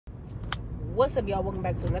What's up, y'all? Welcome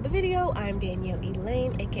back to another video. I'm Danielle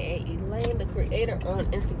Elaine, aka Elaine the Creator on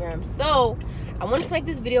Instagram. So I wanted to make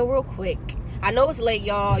this video real quick. I know it's late,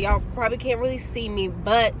 y'all probably can't really see me,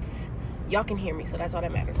 but y'all can hear me, so that's all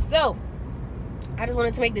that matters. So I just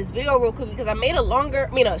wanted to make this video real quick because I made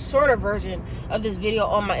a shorter version of this video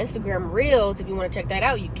on my Instagram Reels. If you want to check that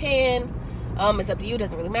out, you can. It's up to you. It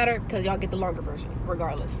doesn't really matter because y'all get the longer version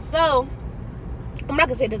regardless. So I'm not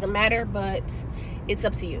gonna say it doesn't matter, but it's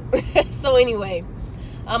up to you. So anyway,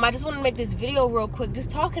 I just want to make this video real quick,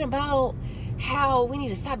 just talking about how we need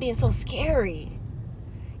to stop being so scary.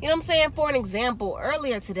 You know what I'm saying? For an example,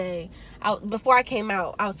 earlier today, before I came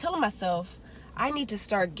out, I was telling myself I need to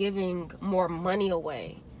start giving more money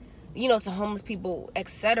away, you know, to homeless people,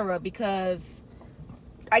 etc. Because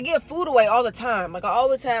I give food away all the time. Like I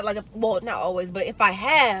always have, well, not always, but if I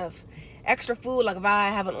have extra food, like if I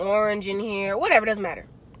have an orange in here, whatever, doesn't matter,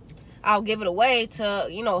 I'll give it away to,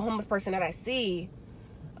 you know, a homeless person that I see,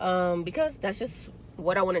 because that's just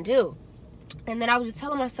what I want to do. And then I was just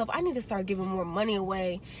telling myself I need to start giving more money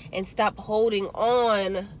away and stop holding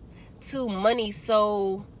on to money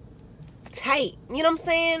so tight. You know what I'm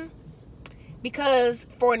saying? Because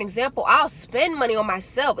for an example, I'll spend money on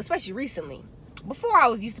myself, especially recently. Before, I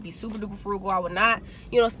used to be super duper frugal. I would not,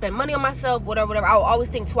 you know, spend money on myself, whatever. I would always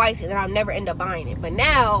think twice and then I'll never end up buying it. But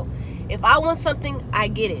now, if I want something, I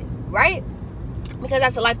get it, right? Because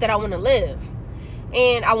that's the life that I want to live.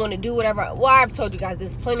 And I want to do whatever. Well, I've told you guys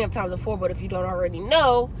this plenty of times before, but if you don't already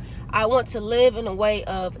know, I want to live in a way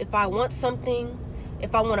of, if I want something,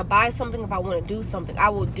 if I want to buy something, if I want to do something, I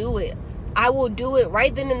will do it. I will do it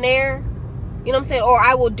right then and there. You know what I'm saying? Or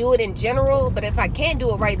I will do it in general. But if I can't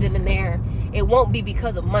do it right then and there, it won't be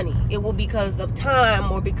because of money. It will be because of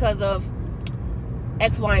time or because of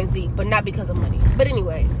X, Y, and Z, but not because of money. But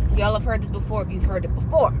anyway, y'all have heard this before if you've heard it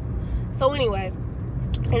before. So anyway,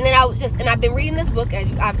 and then I've been reading this book,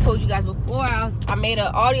 as I've told you guys before. I made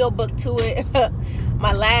an audio book to it,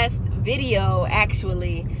 my last video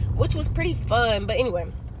actually, which was pretty fun. But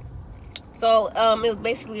anyway, so it was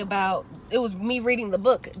basically about, it was me reading the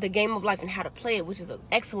book, The Game of Life and How to Play It, which is an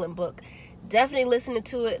excellent book. Definitely listen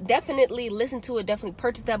to it. Definitely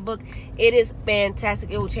purchase that book. It is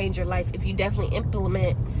fantastic. It will change your life if you definitely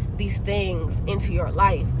implement these things into your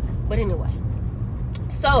life. But anyway,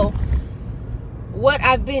 so what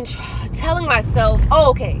I've been telling myself,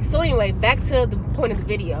 so anyway, back to the point of the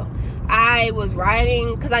video. I was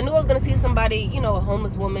riding because I knew I was going to see somebody, you know, a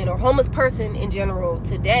homeless woman or homeless person in general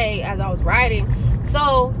today as I was riding.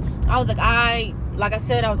 So I was like I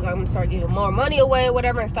said, I was going to start giving more money away or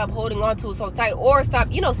whatever and stop holding on to it so tight, or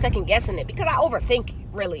stop, you know, second guessing it, because I overthink it,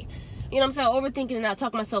 really. You know what I'm saying? Overthinking, and I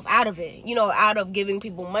talk myself out of it, you know, out of giving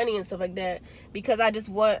people money and stuff like that, because I just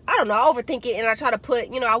want, I don't know, I overthink it, and I try to put,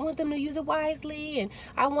 you know, I want them to use it wisely, and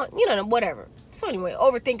I want, you know, whatever. So anyway,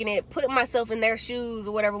 overthinking it, putting myself in their shoes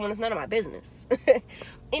or whatever when it's none of my business.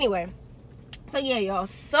 Anyway. So yeah, y'all.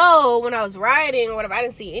 So when I was riding or whatever, I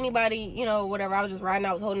didn't see anybody, you know, whatever. I was just riding.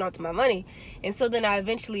 I was holding on to my money. And so then I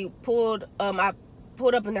eventually pulled up,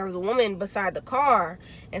 and there was a woman beside the car.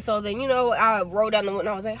 And so then, you know, I rolled down the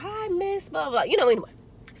window. I was like, "Hi, miss," blah, blah, blah. You know, anyway.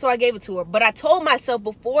 So I gave it to her. But I told myself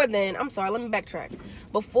before then, I'm sorry, let me backtrack.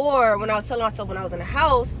 Before, when I was telling myself when I was in the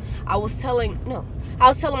house, I was telling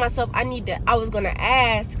myself I was going to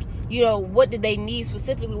ask, you know, what did they need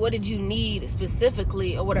specifically? What did you need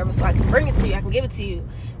specifically or whatever, so I can bring it to you, I can give it to you.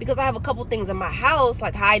 Because I have a couple things in my house,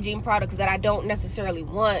 like hygiene products, that I don't necessarily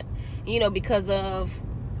want, you know, because of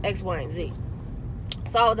X, Y, and Z.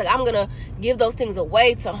 So I was like, I'm going to give those things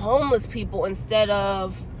away to homeless people instead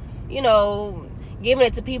of, you know, giving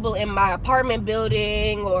it to people in my apartment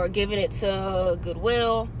building or giving it to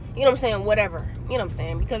Goodwill. You know what I'm saying? Whatever. You know what I'm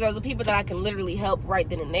saying? Because there's the people that I can literally help right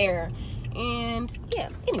then and there. And yeah,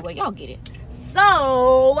 anyway, y'all get it.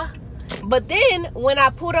 So, but then when I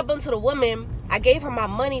pulled up onto the woman, I gave her my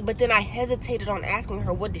money, but then I hesitated on asking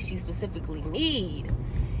her what did she specifically need,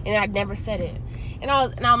 and I never said it. And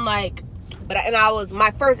I'm like,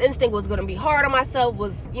 my first instinct was gonna be hard on myself,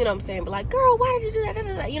 was, you know what I'm saying, but like, girl, why did you do that? Da,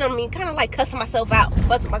 da, da. You know what I mean? Kind of like cussing myself out,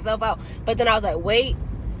 busting myself out. But then I was like, wait,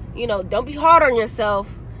 you know, don't be hard on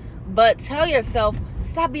yourself, but tell yourself,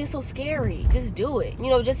 stop being so scary. Just do it. You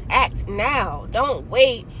know, just act now. Don't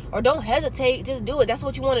wait or don't hesitate. Just do it. That's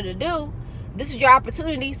what you wanted to do. This is your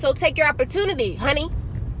opportunity. So take your opportunity, honey. You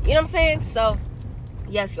know what I'm saying? So,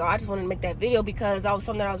 yes, y'all, I just wanted to make that video because that was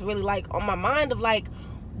something that I was really like on my mind of like,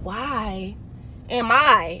 why am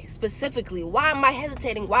I hesitating? Why am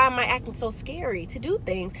I acting so scary to do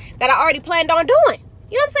things that I already planned on doing?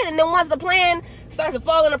 You know what I'm saying? And then once the plan starts to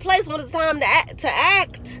fall into place, when it's time to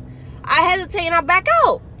act, I hesitate and I back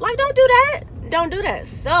out. Like, don't do that. Don't do that.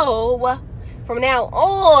 So From now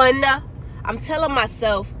on, I'm telling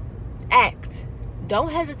myself, act. Don't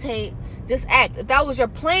hesitate. Just act. If that was your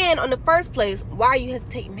plan on the first place, why are you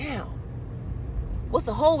hesitating now? What's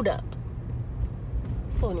the hold up?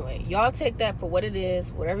 So anyway, y'all take that for what it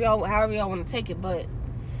is, however y'all want to take it, but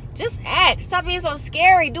just act. Stop being so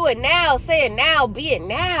scary. Do it now. Say it now. Be it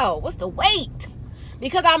now. What's the wait?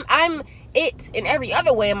 Because I'm it in every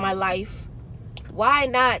other way in my life. Why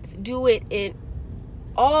not do it in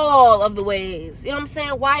all of the ways? You know what I'm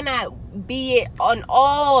saying? Why not be it on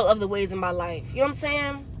all of the ways in my life? You know what I'm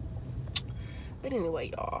saying? But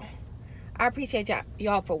anyway, y'all, I appreciate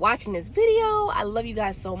y'all for watching this video. I love you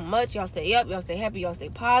guys so much. Y'all stay up. Y'all stay happy. Y'all stay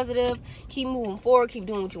positive. Keep moving forward. Keep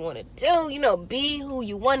doing what you want to do. You know, be who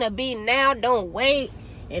you want to be now. Don't wait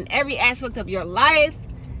in every aspect of your life,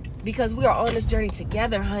 because we are on this journey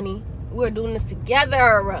together, honey. We're doing this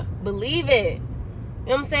together. Believe it. You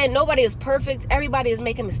know what I'm saying? Nobody is perfect. Everybody is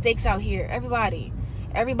making mistakes out here. Everybody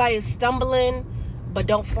is stumbling, but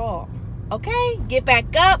don't fall. Okay? Get back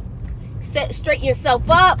up. Straighten yourself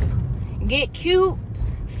up. Get cute.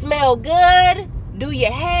 Smell good. Do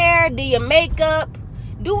your hair. Do your makeup.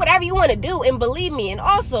 Do whatever you want to do. And believe me. And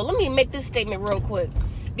also, let me make this statement real quick,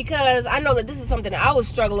 because I know that this is something that I was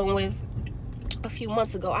struggling with a few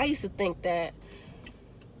months ago. I used to think that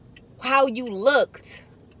how you looked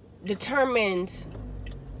determined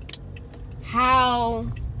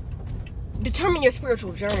your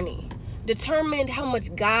spiritual journey, determined how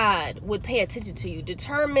much God would pay attention to you,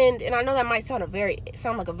 determined, and I know that might sound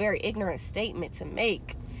like a very ignorant statement to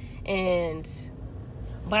make,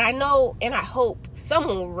 but I know and I hope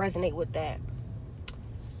someone will resonate with that,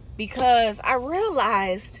 because I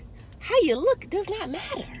realized how you look does not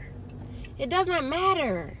matter. It does not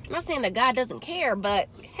matter. I'm not saying that God doesn't care, but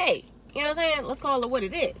hey, you know what I'm saying? Let's call it what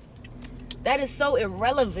it is. That is so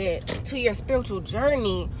irrelevant to your spiritual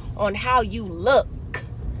journey on how you look.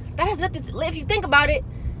 That has nothing to, if you think about it,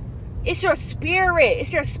 it's your spirit.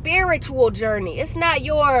 It's your spiritual journey. It's not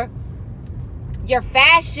your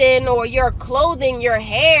fashion or your clothing, your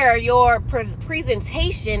hair, your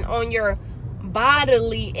presentation on your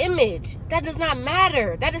bodily image. That does not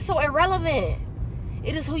matter. That is so irrelevant.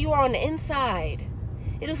 It is who you are on the inside.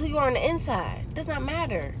 It is who you are on the inside. It does not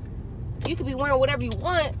matter. You could be wearing whatever you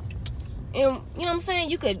want. And you know what I'm saying?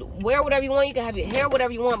 You could wear whatever you want. You can have your hair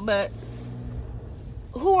whatever you want. But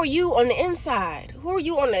who are you on the inside? Who are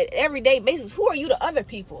you on an everyday basis? Who are you to other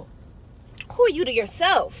people? Who are you to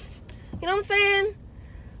yourself? You know what I'm saying?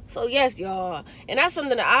 So yes, y'all. And that's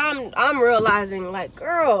something that I'm realizing. Like,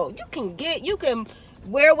 girl, you can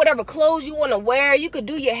wear whatever clothes you want to wear. You could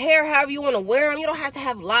do your hair however you want to wear them. You don't have to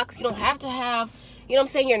have locks. You don't have to have, you know what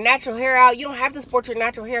I'm saying, your natural hair out. You don't have to sport your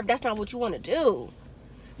natural hair if that's not what you want to do.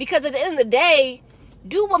 Because at the end of the day,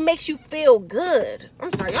 do what makes you feel good.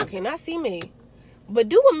 I'm sorry, y'all cannot see me. But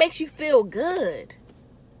do what makes you feel good.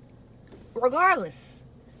 Regardless.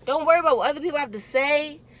 Don't worry about what other people have to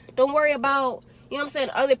say. Don't worry about, you know what I'm saying,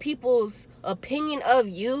 other people's opinion of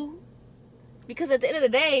you. Because at the end of the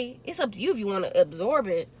day, it's up to you if you want to absorb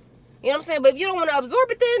it. You know what I'm saying? But if you don't want to absorb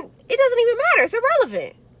it, then it doesn't even matter. It's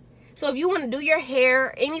irrelevant. So if you want to do your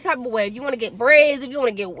hair any type of way, if you want to get braids, if you want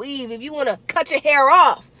to get weave, if you want to cut your hair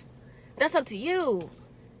off, that's up to you.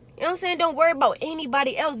 You know what I'm saying? Don't worry about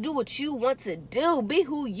anybody else. Do what you want to do. Be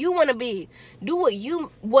who you want to be. Do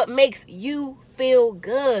what makes you feel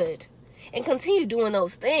good. And continue doing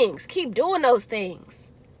those things. Keep doing those things.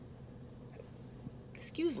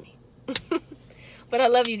 Excuse me. But I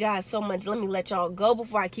love you guys so much. Let me let y'all go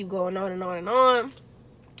before I keep going on and on and on.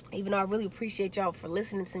 Even though I really appreciate y'all for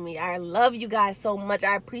listening to me. I love you guys so much.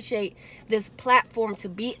 I appreciate this platform to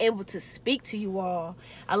be able to speak to you all.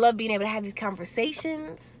 I love being able to have these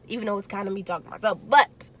conversations, even though it's kind of me talking to myself.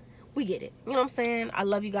 But we get it. You know what I'm saying? I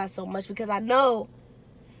love you guys so much because I know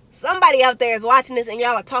somebody out there is watching this and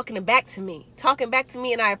y'all are talking back to me. Talking back to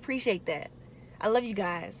me, and I appreciate that. I love you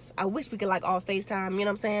guys. I wish we could like all FaceTime. You know what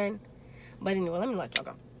I'm saying? But anyway, let me let y'all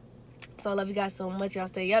go. So I love you guys so much. Y'all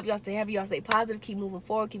stay up. Y'all stay happy. Y'all stay positive. Keep moving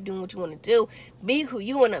forward. Keep doing what you want to do. Be who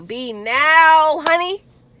you want to be now, honey.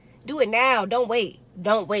 Do it now. Don't wait.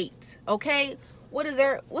 Don't wait. Okay? What's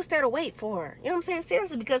there to wait for? You know what I'm saying?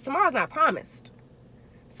 Seriously, because tomorrow's not promised.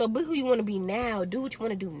 So be who you want to be now. Do what you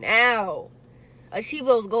want to do now. Achieve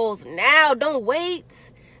those goals now. Don't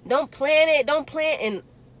wait. Don't plan it. Don't plan. And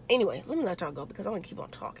anyway, let me let y'all go because I'm going to keep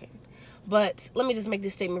on talking. But let me just make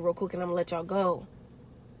this statement real quick and I'm going to let y'all go.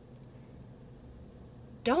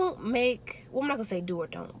 Don't make, well, I'm not going to say do or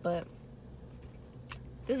don't, but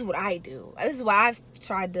this is what I do. This is why I've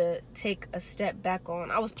tried to take a step back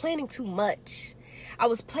on. I was planning too much. I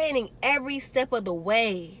was planning every step of the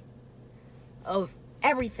way of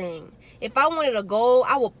everything. If I wanted a goal,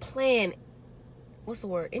 I would plan,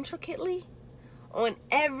 intricately on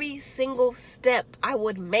every single step I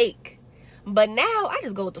would make. But now I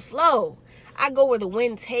just go with the flow. I go where the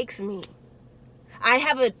wind takes me. I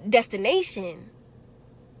have a destination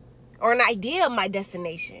or an idea of my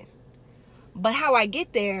destination. But how I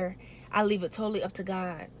get there, I leave it totally up to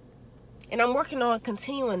God. And I'm working on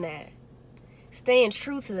continuing that. Staying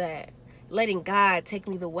true to that. Letting God take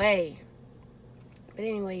me the way. But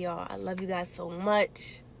anyway, y'all, I love you guys so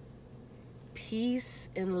much. Peace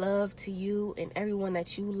and love to you and everyone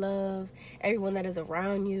that you love. Everyone that is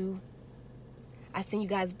around you. I send you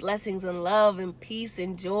guys blessings and love and peace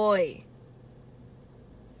and joy.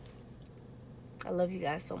 I love you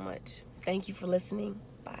guys so much. Thank you for listening.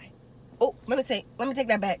 Bye. Oh, let me take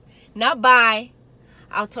that back. Not bye.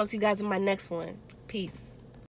 I'll talk to you guys in my next one. Peace.